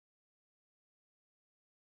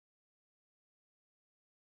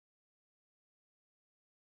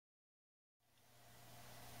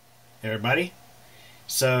Everybody.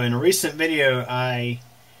 So in a recent video I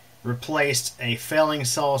replaced a failing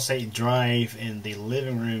solid-state drive in the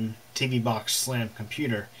living room TiViBox Slim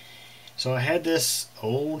computer. So I had this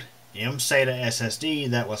old M-SATA SSD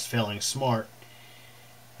that was failing smart,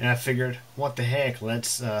 and I figured, what the heck,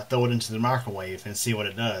 let's throw it into the microwave and see what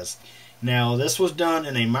it does. Now this was done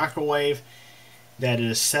in a microwave that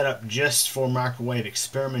is set up just for microwave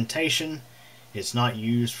experimentation. It's not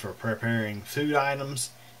used for preparing food items,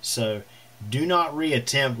 so do not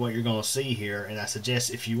reattempt what you're going to see here. And I suggest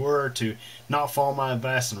if you were to not follow my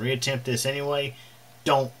advice and reattempt this anyway,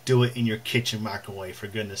 don't do it in your kitchen microwave, for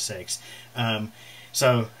goodness sakes.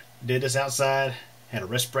 So did this outside, had a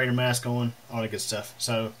respirator mask on, all that good stuff.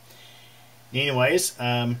 So anyways,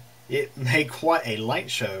 it made quite a light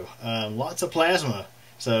show, lots of plasma.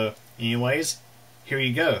 So anyways, here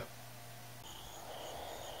you go.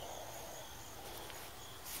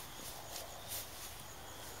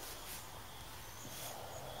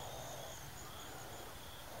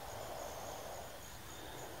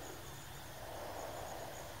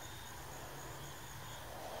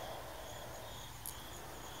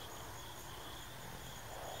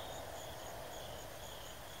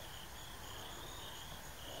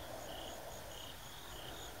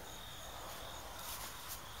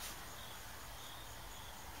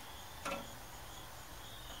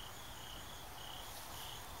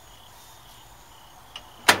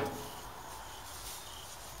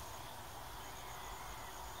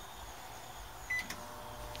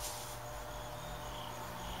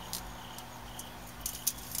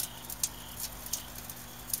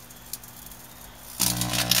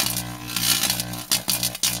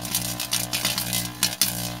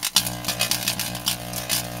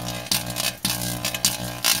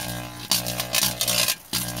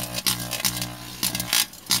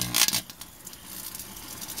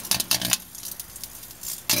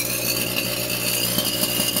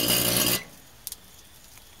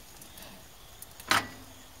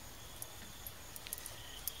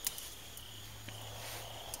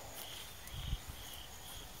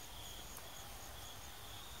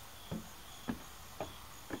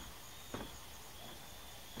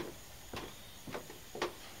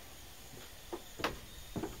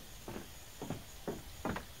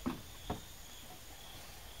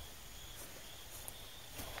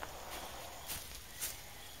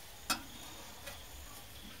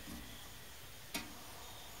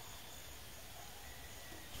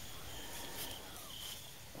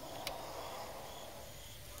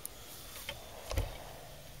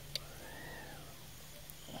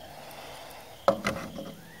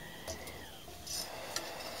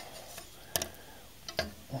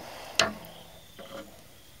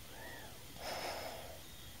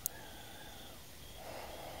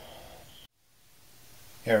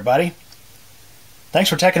 Hey everybody,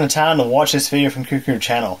 thanks for taking the time to watch this video from Cuckoo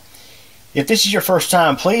channel. If this is your first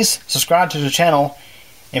time, please subscribe to the channel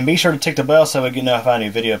and be sure to tick the bell so we get notified of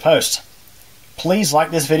new video posts. Please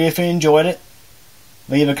like this video if you enjoyed it,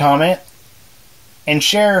 leave a comment, and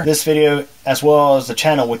share this video as well as the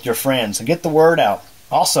channel with your friends and get the word out.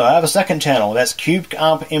 Also, I have a second channel, that's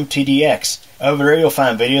CubeCompMTDX. Over there you'll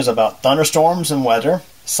find videos about thunderstorms and weather,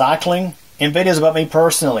 cycling, and videos about me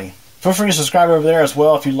personally. Feel free to subscribe over there as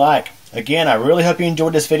well if you like. Again, I really hope you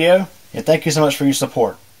enjoyed this video, and thank you so much for your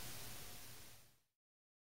support.